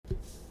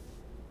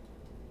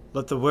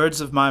Let the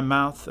words of my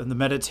mouth and the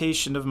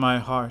meditation of my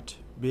heart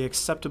be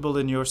acceptable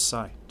in your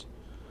sight,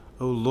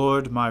 O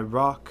Lord, my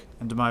rock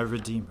and my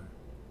redeemer.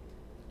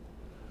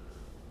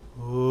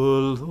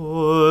 O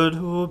Lord,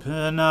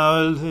 open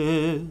our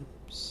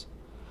lips,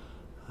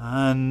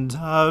 and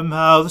our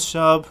mouth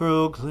shall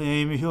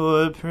proclaim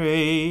your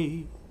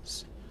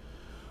praise.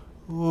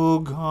 O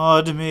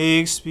God,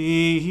 make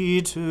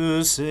speed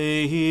to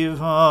save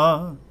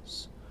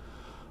us.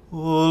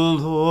 O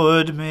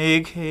Lord,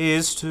 make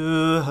haste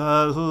to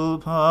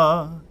help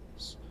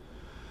us.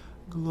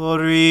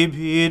 Glory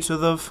be to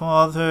the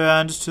Father,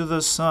 and to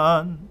the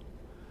Son,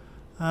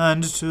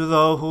 and to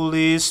the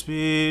Holy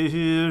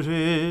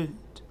Spirit,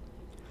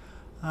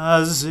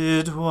 as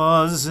it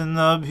was in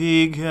the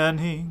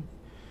beginning,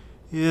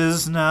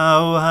 is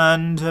now,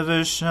 and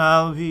ever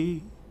shall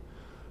be,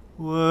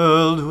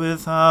 world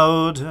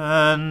without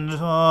end.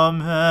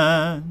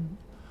 Amen.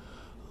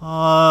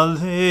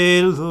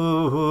 Alleluia.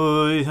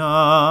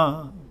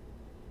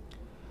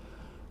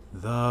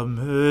 The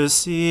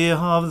mercy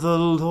of the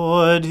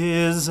Lord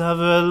is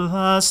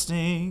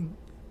everlasting.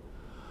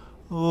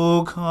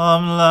 O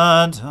come,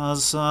 let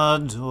us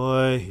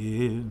adore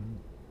him.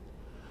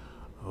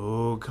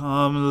 O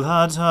come,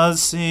 let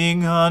us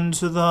sing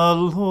unto the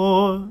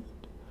Lord.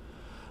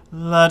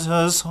 Let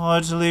us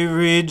heartily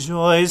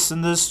rejoice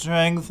in the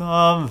strength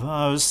of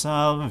our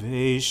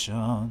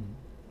salvation.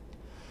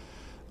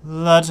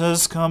 Let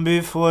us come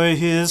before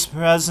his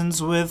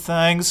presence with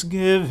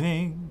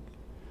thanksgiving,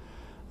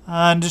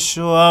 and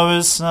show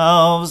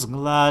ourselves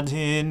glad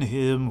in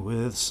him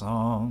with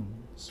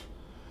songs.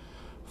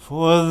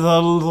 For the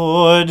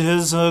Lord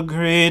is a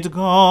great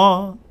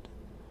God,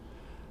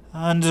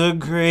 and a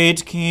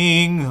great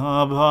King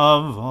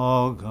above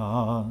all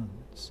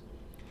gods.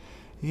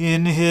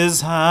 In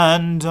his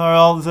hand are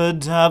all the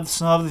depths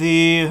of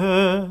the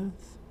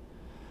earth,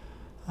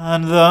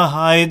 and the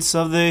heights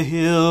of the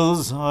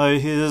hills are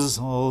his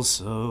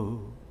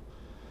also.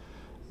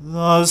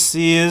 The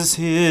sea is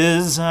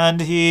his, and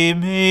he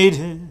made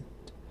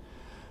it,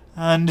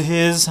 and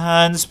his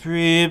hands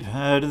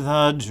prepared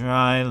the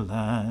dry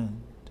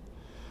land.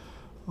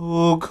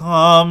 O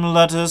come,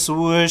 let us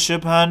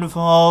worship and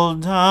fall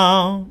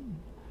down,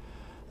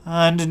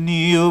 and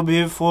kneel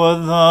before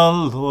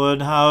the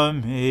Lord our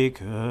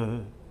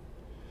Maker.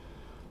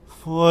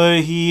 For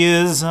he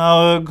is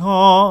our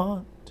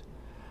God,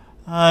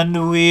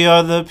 and we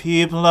are the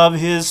people of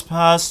his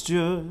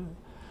pasture,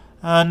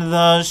 and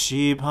the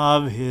sheep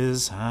of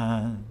his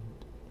hand.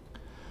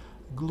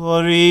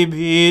 Glory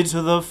be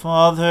to the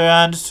Father,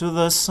 and to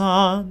the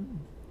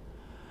Son,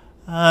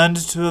 and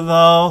to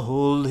the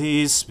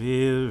Holy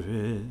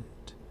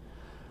Spirit,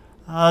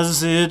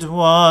 as it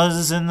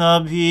was in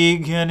the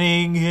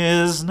beginning,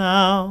 is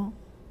now,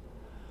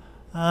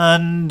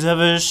 and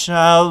ever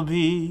shall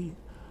be,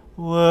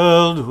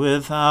 world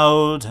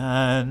without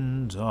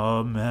end.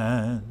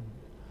 Amen.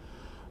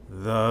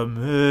 The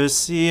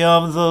mercy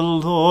of the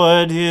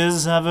Lord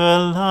is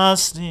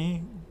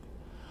everlasting.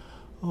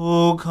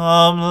 O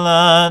come,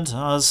 let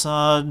us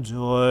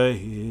adore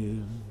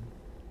him.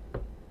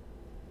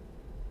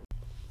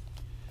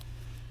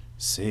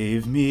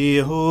 Save me,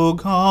 O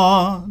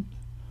God,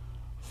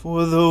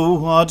 for the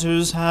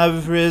waters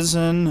have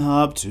risen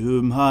up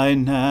to my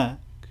neck.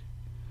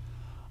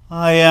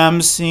 I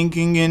am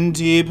sinking in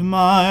deep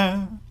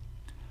mire,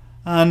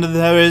 and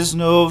there is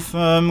no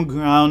firm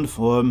ground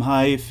for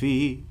my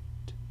feet.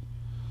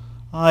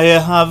 I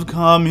have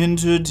come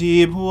into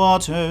deep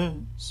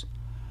waters,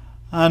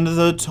 and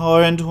the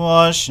torrent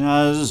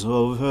washes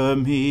over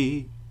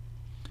me.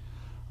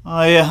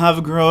 I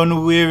have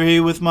grown weary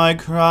with my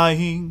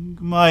crying,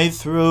 my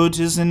throat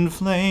is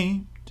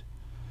inflamed.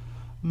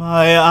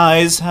 My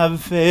eyes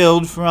have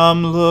failed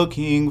from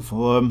looking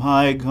for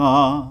my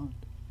God.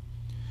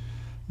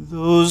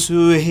 Those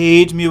who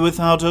hate me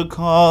without a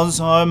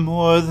cause are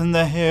more than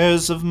the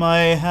hairs of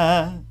my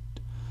head.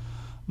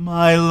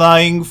 My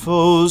lying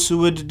foes who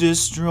would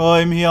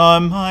destroy me are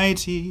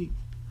mighty.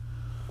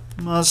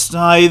 Must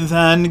I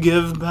then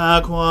give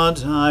back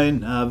what I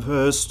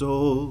never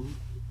stole?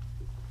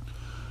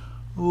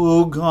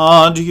 O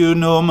God, you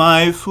know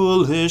my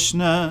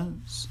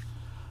foolishness,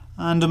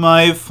 and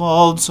my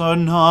faults are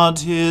not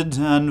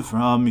hidden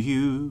from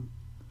you.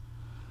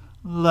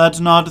 Let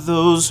not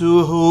those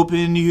who hope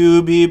in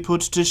you be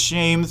put to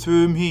shame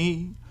through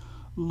me,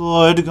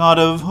 Lord God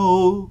of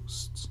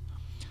hosts.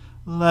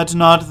 Let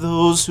not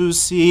those who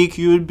seek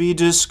you be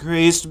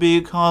disgraced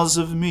because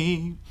of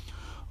me,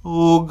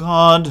 O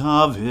God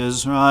of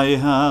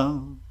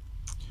Israel.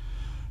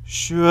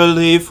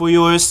 Surely for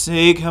your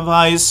sake have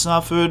I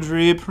suffered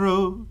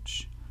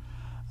reproach,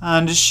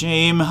 and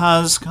shame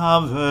has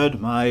covered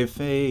my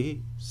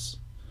face.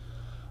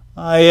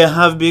 I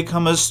have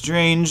become a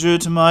stranger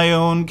to my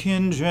own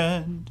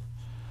kindred,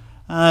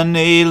 an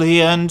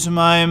alien to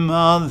my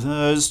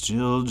mother's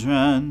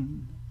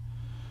children.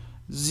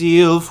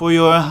 Zeal for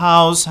your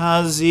house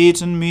has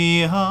eaten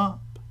me up.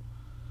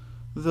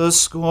 The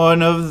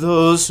scorn of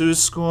those who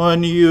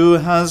scorn you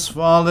has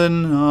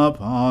fallen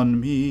upon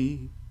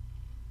me.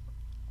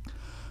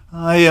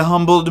 I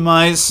humbled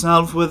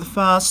myself with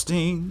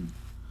fasting,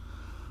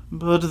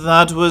 but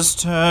that was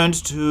turned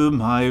to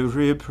my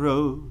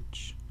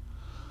reproach.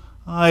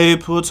 I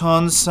put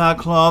on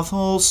sackcloth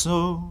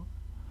also,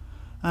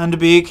 and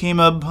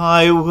became a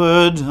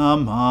byword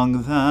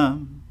among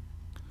them.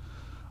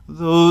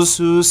 Those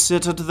who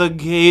sit at the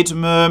gate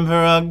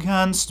murmur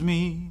against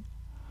me,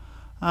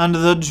 and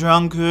the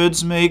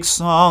drunkards make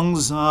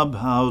songs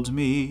about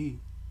me.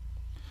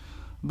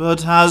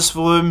 But as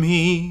for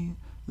me,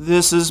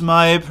 this is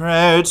my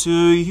prayer to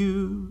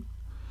you,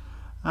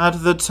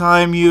 at the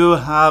time you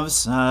have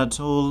set,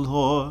 O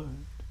Lord.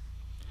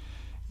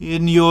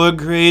 In your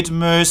great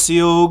mercy,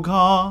 O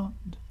God,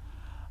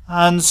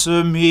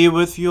 answer me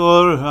with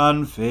your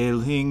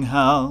unfailing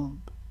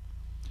help.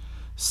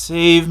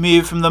 Save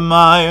me from the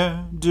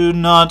mire, do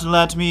not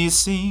let me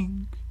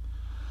sink.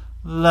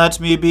 Let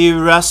me be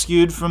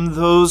rescued from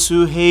those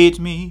who hate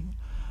me,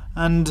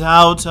 and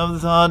out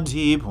of the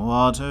deep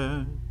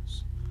waters.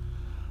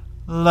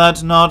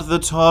 Let not the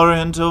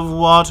torrent of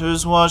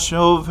waters wash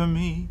over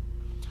me,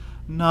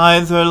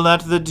 neither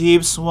let the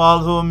deep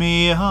swallow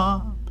me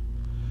up.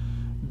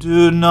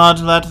 Do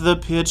not let the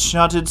pit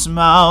shut its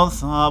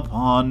mouth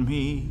upon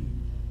me.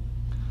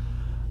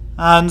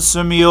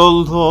 Answer me, O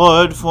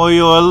Lord, for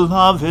your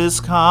love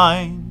is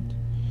kind.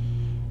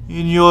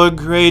 In your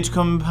great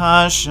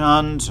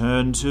compassion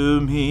turn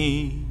to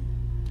me.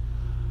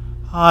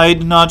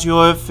 Hide not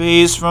your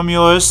face from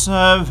your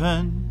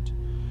servant.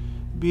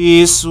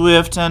 Be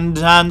swift and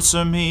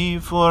answer me,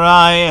 for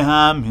I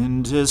am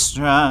in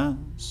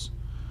distress.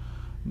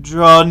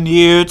 Draw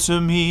near to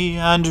me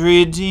and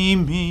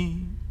redeem me.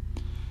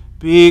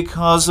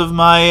 Because of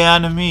my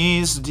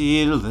enemies,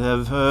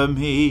 deliver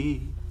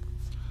me.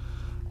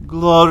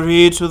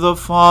 Glory to the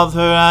Father,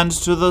 and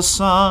to the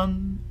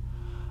Son,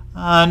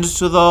 and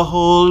to the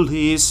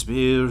Holy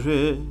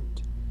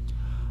Spirit,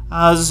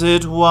 as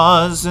it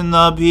was in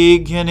the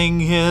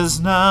beginning, is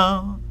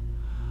now,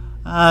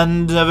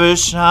 and ever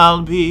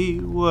shall be,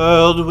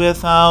 world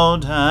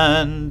without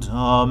end.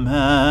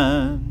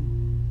 Amen.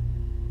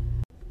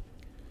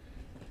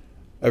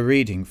 A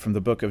reading from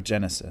the book of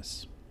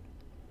Genesis.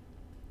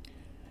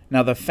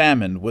 Now the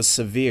famine was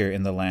severe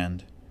in the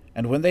land,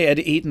 and when they had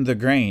eaten the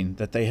grain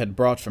that they had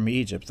brought from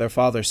Egypt, their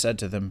father said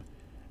to them,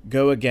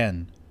 Go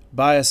again,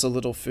 buy us a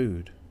little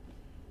food.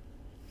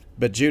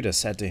 But Judah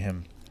said to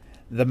him,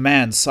 The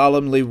man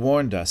solemnly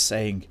warned us,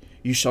 saying,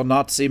 You shall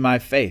not see my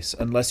face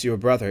unless your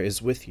brother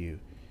is with you.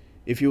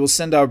 If you will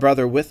send our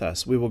brother with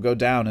us, we will go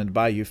down and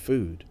buy you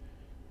food.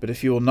 But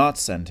if you will not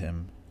send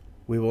him,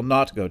 we will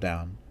not go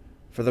down.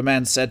 For the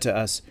man said to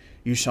us,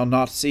 You shall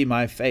not see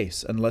my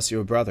face unless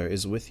your brother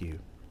is with you.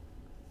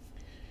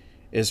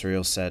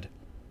 Israel said,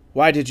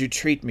 Why did you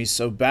treat me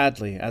so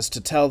badly as to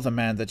tell the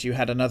man that you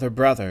had another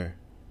brother?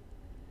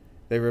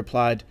 They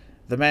replied,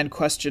 The man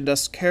questioned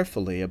us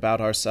carefully about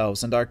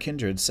ourselves and our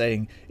kindred,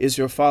 saying, Is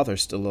your father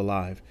still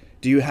alive?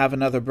 Do you have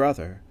another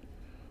brother?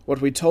 What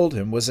we told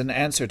him was in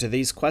answer to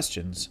these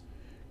questions.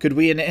 Could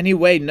we in any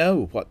way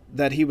know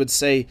that he would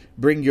say,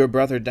 Bring your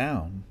brother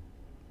down?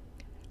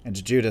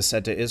 And Judah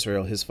said to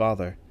Israel his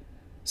father,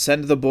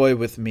 Send the boy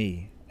with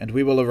me, and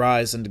we will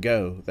arise and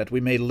go, that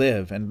we may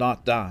live and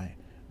not die,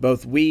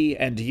 both we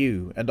and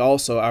you, and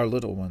also our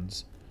little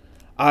ones.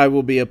 I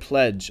will be a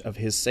pledge of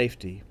his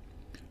safety.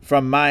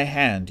 From my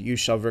hand you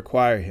shall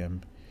require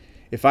him.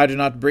 If I do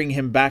not bring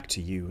him back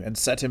to you, and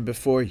set him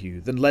before you,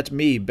 then let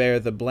me bear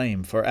the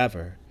blame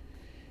forever.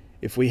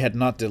 If we had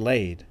not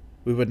delayed,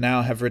 we would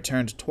now have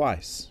returned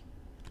twice.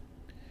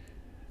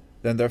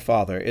 Then their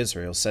father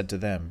Israel said to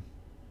them,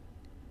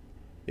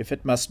 If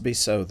it must be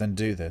so, then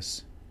do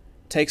this.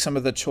 Take some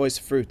of the choice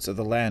fruits of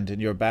the land in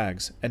your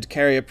bags, and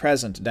carry a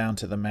present down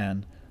to the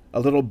man, a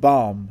little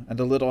balm and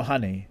a little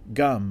honey,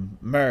 gum,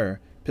 myrrh,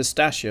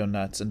 pistachio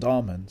nuts, and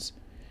almonds.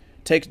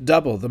 Take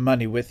double the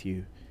money with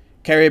you.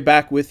 Carry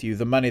back with you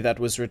the money that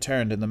was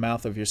returned in the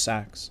mouth of your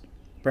sacks.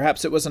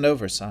 Perhaps it was an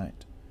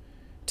oversight.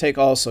 Take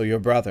also your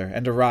brother,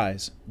 and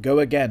arise, go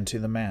again to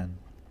the man.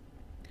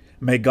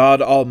 May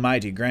God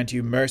Almighty grant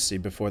you mercy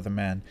before the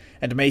man,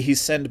 and may he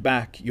send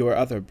back your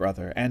other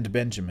brother and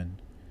Benjamin.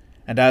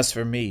 And as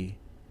for me,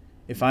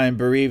 if I am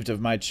bereaved of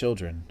my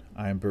children,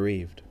 I am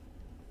bereaved.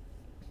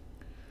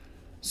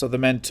 So the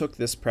men took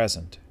this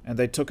present, and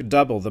they took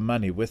double the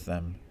money with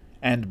them,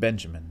 and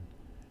Benjamin.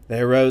 They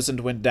arose and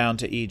went down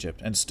to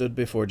Egypt, and stood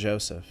before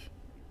Joseph.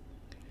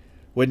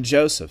 When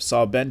Joseph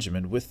saw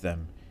Benjamin with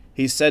them,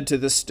 he said to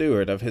the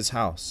steward of his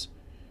house,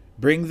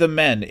 Bring the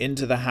men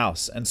into the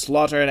house, and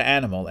slaughter an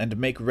animal, and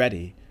make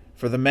ready,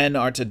 for the men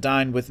are to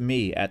dine with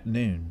me at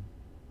noon.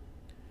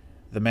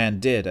 The man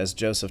did as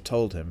Joseph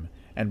told him,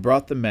 and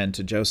brought the men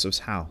to Joseph's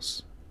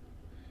house.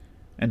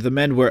 And the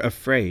men were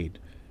afraid,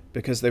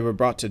 because they were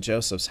brought to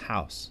Joseph's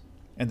house.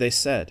 And they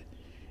said,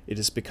 It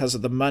is because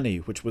of the money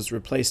which was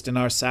replaced in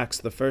our sacks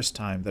the first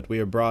time that we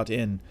are brought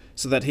in,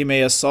 so that he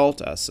may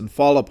assault us and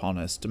fall upon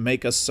us to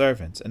make us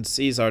servants and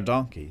seize our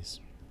donkeys.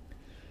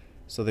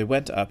 So they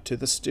went up to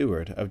the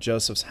steward of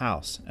Joseph's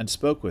house, and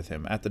spoke with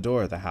him at the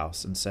door of the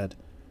house, and said,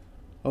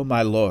 O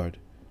my lord,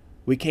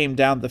 We came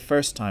down the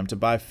first time to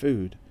buy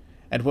food,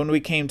 and when we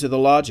came to the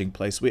lodging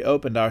place we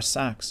opened our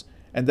sacks,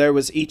 and there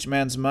was each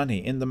man's money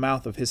in the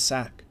mouth of his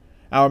sack,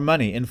 our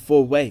money in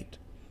full weight.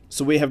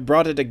 So we have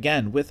brought it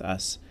again with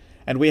us,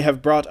 and we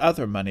have brought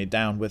other money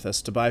down with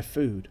us to buy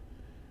food.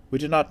 We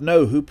do not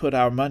know who put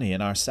our money in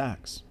our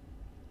sacks."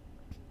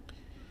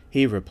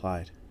 He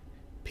replied,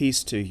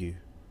 "Peace to you.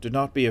 Do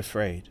not be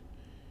afraid.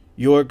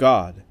 Your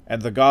God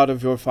and the God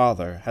of your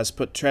father has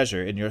put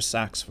treasure in your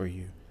sacks for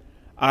you.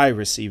 I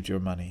received your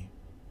money."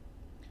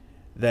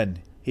 Then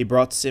he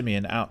brought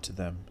Simeon out to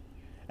them.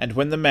 And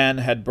when the man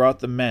had brought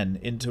the men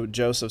into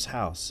Joseph's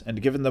house,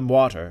 and given them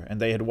water, and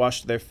they had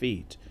washed their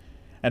feet,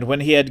 and when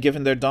he had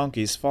given their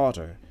donkeys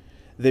fodder,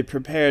 they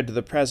prepared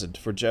the present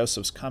for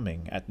Joseph's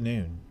coming at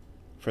noon,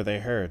 for they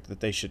heard that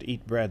they should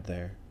eat bread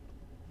there.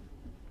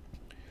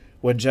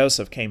 When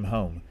Joseph came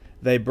home,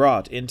 they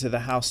brought into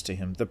the house to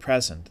him the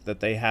present that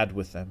they had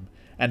with them,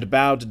 and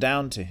bowed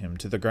down to him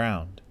to the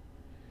ground.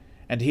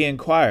 And he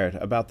inquired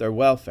about their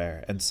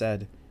welfare, and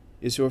said,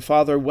 "Is your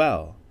father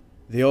well?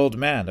 The old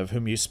man of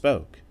whom you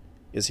spoke,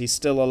 is he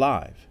still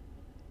alive?"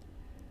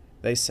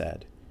 They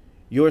said,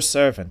 "Your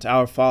servant,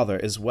 our father,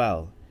 is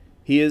well.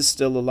 He is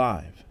still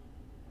alive."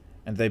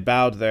 And they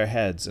bowed their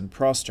heads and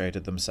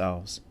prostrated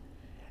themselves.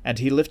 And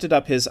he lifted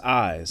up his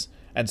eyes,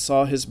 and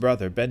saw his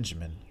brother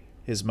Benjamin,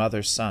 his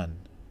mother's son,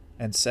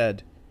 and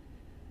said,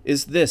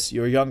 "Is this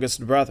your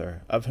youngest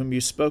brother, of whom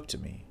you spoke to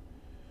me?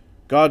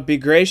 God be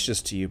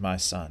gracious to you, my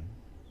son."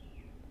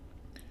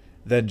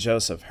 Then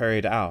Joseph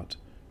hurried out,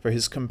 for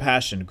his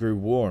compassion grew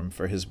warm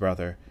for his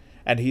brother,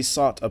 and he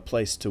sought a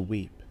place to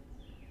weep.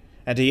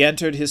 And he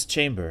entered his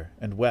chamber,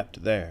 and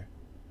wept there.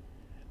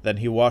 Then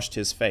he washed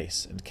his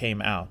face, and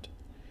came out,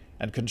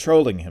 and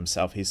controlling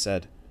himself he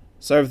said,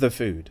 "Serve the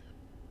food."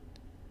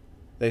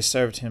 They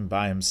served him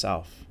by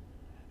himself,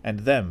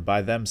 and them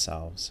by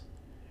themselves,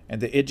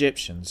 and the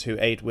Egyptians who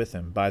ate with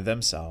him by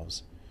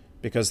themselves,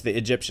 because the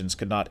Egyptians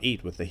could not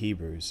eat with the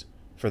Hebrews,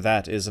 for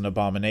that is an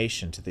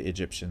abomination to the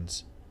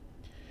Egyptians.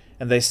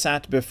 And they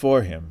sat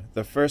before him,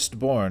 the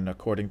firstborn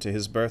according to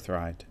his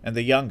birthright, and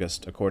the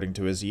youngest according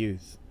to his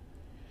youth.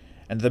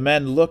 And the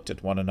men looked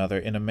at one another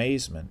in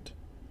amazement.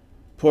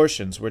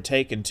 Portions were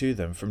taken to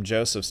them from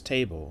Joseph's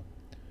table,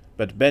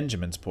 but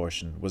Benjamin's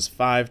portion was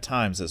 5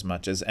 times as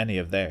much as any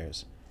of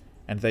theirs,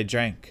 and they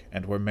drank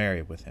and were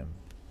merry with him.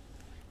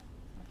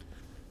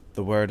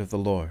 The word of the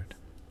Lord.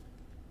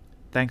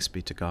 Thanks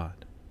be to God.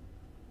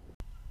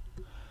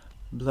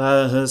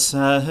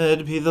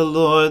 Blessed be the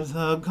Lord,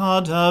 the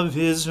God of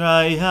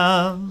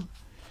Israel.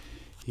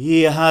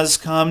 He has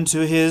come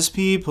to his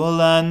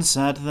people and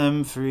set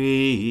them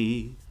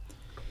free.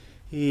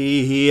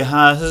 He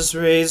has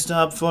raised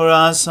up for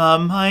us a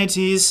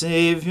mighty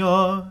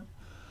Saviour,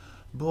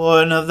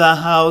 born of the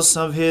house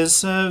of his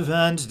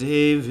servant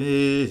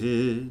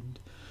David.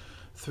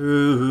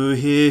 Through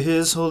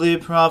his holy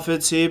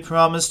prophets he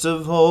promised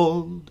of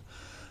old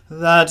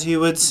that he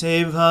would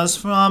save us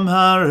from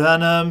our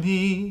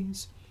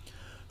enemies,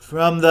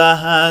 from the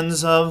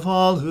hands of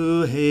all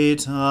who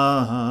hate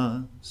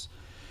us.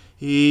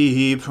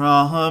 He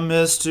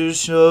promised to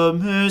show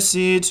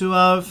mercy to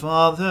our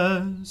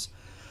fathers,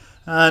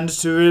 and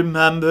to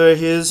remember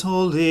his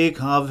holy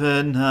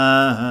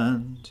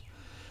covenant.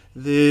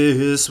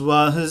 This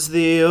was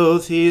the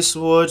oath he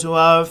swore to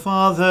our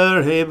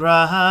father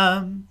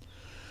Abraham,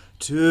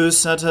 to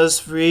set us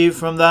free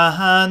from the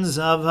hands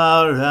of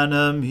our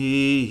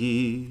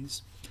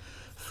enemies,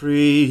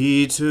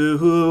 free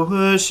to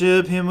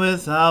worship him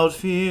without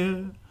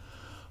fear,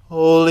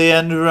 holy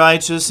and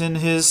righteous in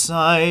his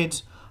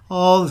sight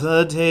all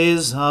the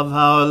days of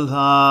our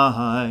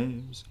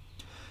lives.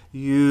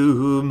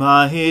 You,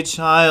 my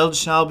child,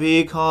 shall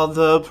be called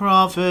the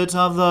prophet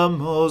of the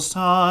Most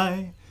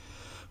High,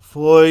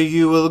 for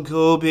you will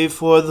go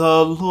before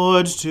the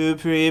Lord to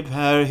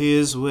prepare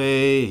his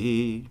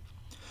way,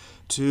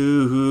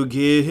 to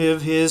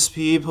give his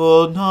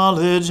people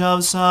knowledge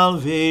of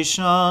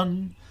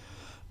salvation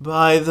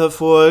by the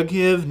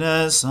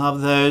forgiveness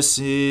of their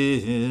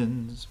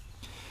sins,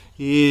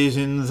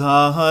 in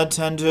the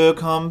tender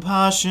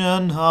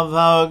compassion of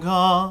our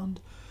God.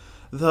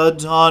 The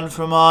dawn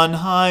from on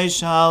high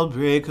shall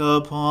break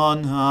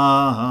upon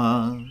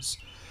us,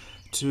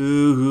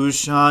 to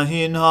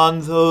shine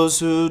on those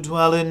who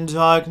dwell in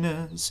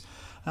darkness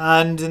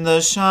and in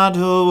the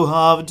shadow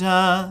of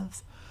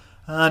death,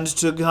 and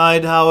to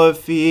guide our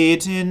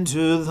feet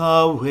into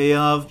the way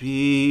of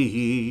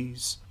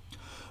peace.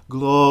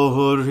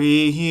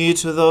 Glory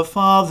to the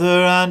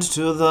Father, and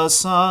to the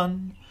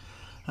Son,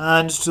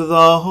 and to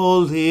the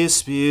Holy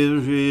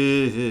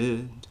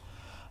Spirit,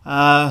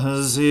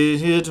 as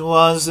it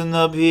was in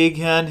the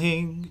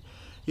beginning,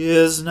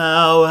 is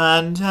now,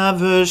 and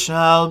ever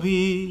shall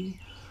be,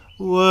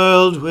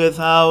 world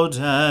without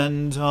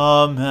end.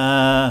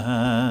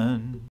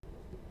 Amen.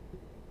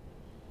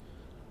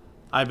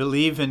 I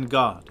believe in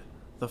God,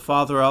 the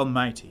Father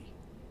Almighty,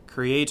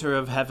 creator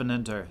of heaven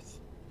and earth.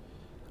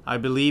 I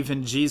believe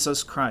in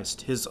Jesus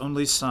Christ, his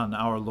only Son,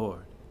 our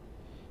Lord.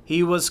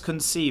 He was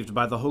conceived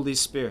by the Holy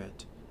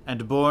Spirit,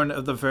 and born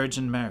of the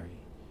Virgin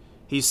Mary.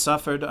 He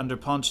suffered under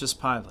Pontius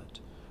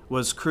Pilate,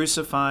 was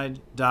crucified,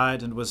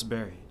 died, and was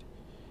buried.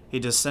 He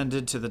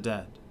descended to the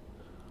dead.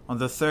 On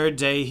the third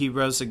day he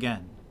rose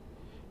again.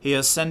 He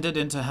ascended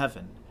into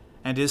heaven,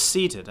 and is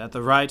seated at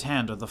the right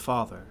hand of the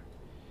Father.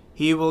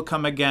 He will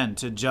come again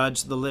to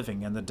judge the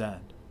living and the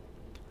dead.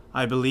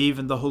 I believe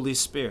in the Holy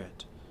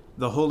Spirit,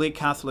 the Holy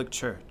Catholic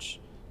Church,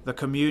 the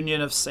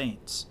communion of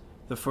saints,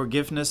 the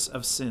forgiveness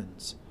of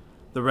sins,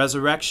 the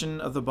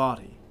resurrection of the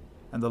body,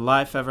 and the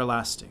life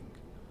everlasting.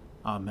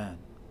 Amen.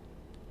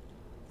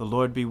 The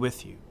Lord be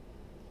with you.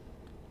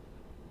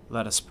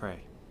 Let us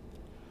pray.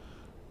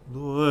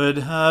 Lord,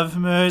 have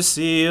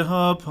mercy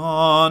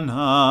upon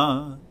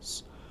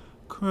us.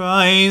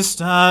 Christ,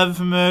 have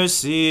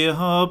mercy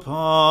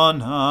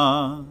upon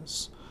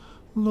us.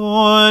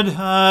 Lord,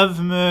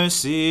 have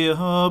mercy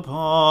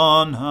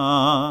upon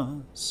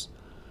us.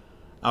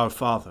 Our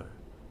Father,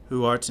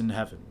 who art in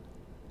heaven,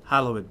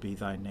 hallowed be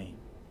thy name.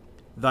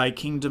 Thy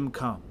kingdom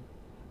come,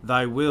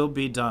 thy will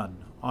be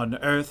done, on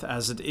earth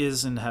as it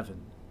is in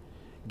heaven.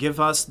 Give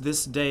us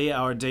this day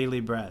our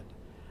daily bread,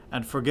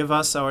 and forgive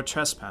us our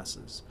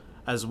trespasses,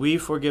 as we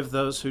forgive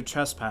those who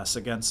trespass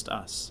against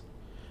us.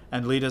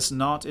 And lead us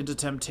not into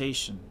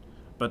temptation,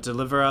 but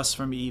deliver us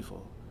from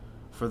evil.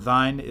 For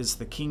thine is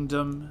the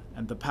kingdom,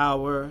 and the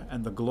power,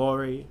 and the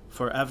glory,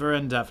 forever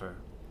and ever.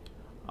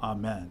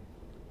 Amen.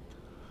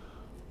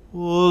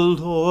 O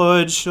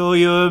Lord, show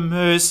your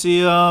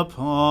mercy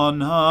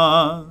upon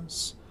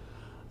us,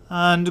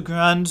 and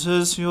grant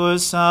us your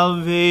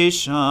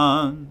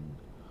salvation.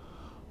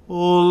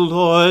 O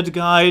Lord,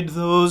 guide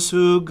those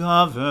who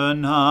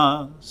govern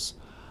us,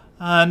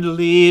 and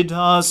lead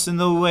us in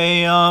the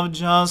way of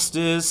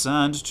justice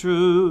and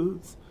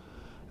truth.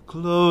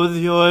 Clothe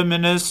your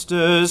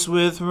ministers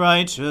with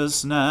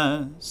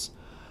righteousness,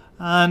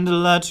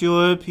 and let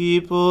your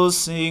people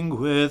sing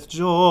with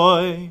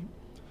joy.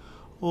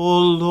 O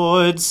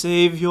Lord,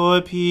 save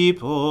your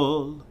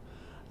people,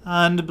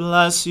 and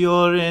bless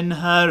your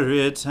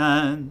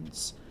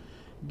inheritance.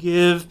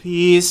 Give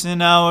peace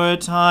in our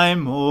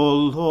time, O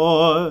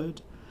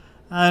Lord,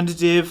 and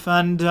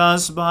defend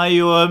us by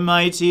your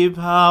mighty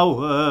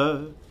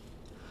power.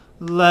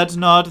 Let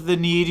not the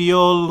needy,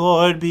 O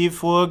Lord, be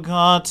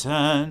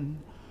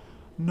forgotten,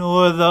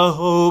 nor the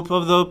hope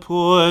of the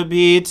poor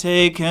be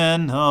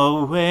taken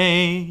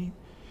away.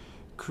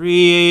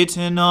 Create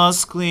in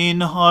us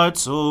clean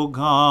hearts, O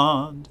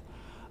God,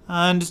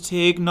 and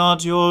take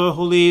not your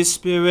Holy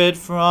Spirit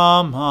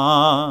from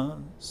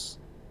us.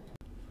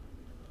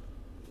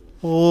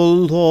 O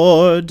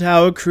Lord,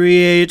 our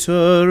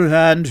Creator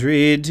and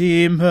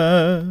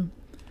Redeemer,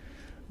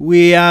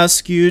 we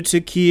ask you to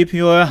keep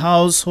your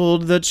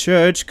household, the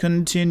Church,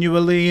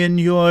 continually in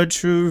your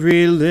true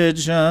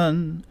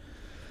religion,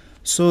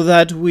 so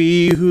that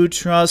we who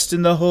trust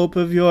in the hope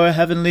of your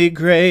heavenly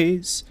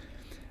grace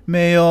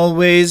may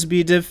always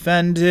be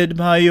defended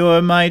by your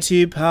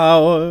mighty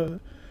power,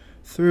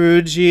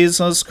 through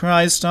Jesus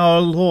Christ our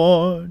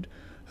Lord,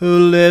 who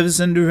lives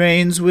and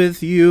reigns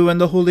with you and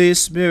the Holy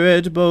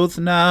Spirit both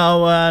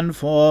now and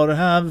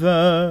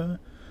forever.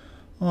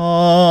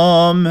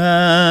 Amen.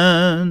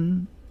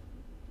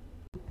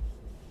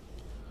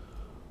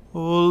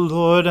 O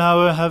Lord,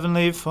 our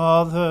heavenly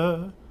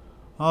Father,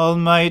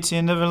 almighty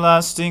and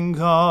everlasting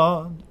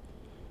God,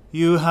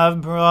 you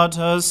have brought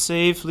us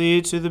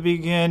safely to the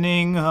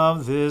beginning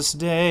of this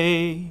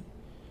day.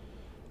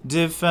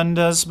 Defend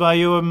us by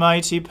your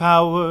mighty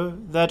power,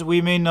 that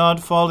we may not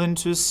fall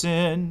into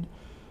sin,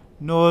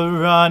 nor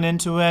run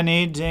into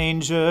any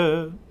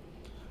danger,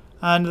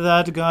 and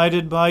that,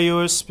 guided by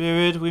your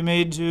Spirit, we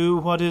may do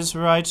what is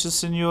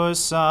righteous in your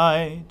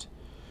sight.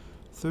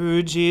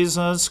 Through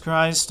Jesus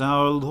Christ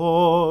our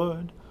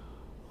Lord.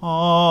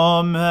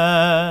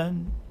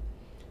 Amen.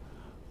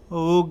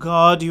 O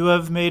God, you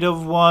have made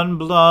of one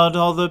blood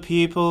all the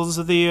peoples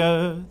of the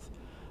earth,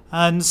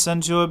 and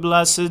sent your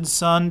blessed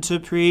Son to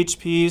preach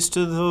peace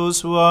to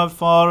those who are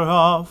far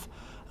off,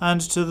 and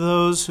to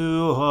those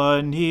who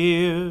are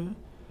near.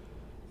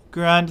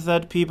 Grant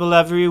that people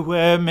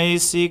everywhere may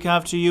seek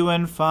after you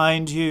and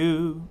find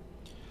you.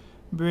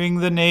 Bring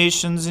the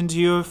nations into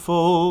your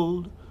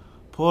fold.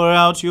 Pour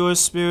out your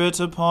Spirit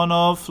upon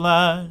all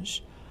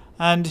flesh,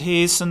 and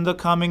hasten the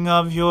coming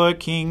of your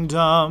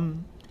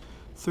kingdom.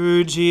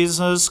 Through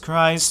Jesus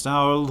Christ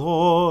our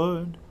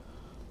Lord.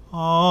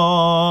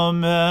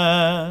 Amen.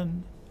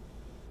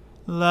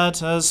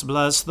 Let us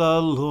bless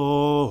the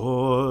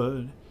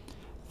Lord.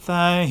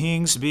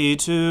 Thanks be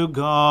to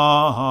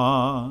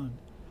God.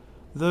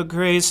 The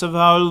grace of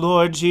our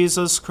Lord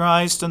Jesus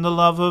Christ, and the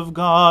love of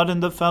God,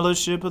 and the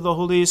fellowship of the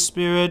Holy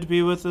Spirit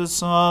be with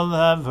us all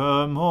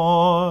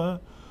evermore.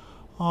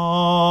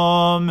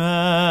 Amen.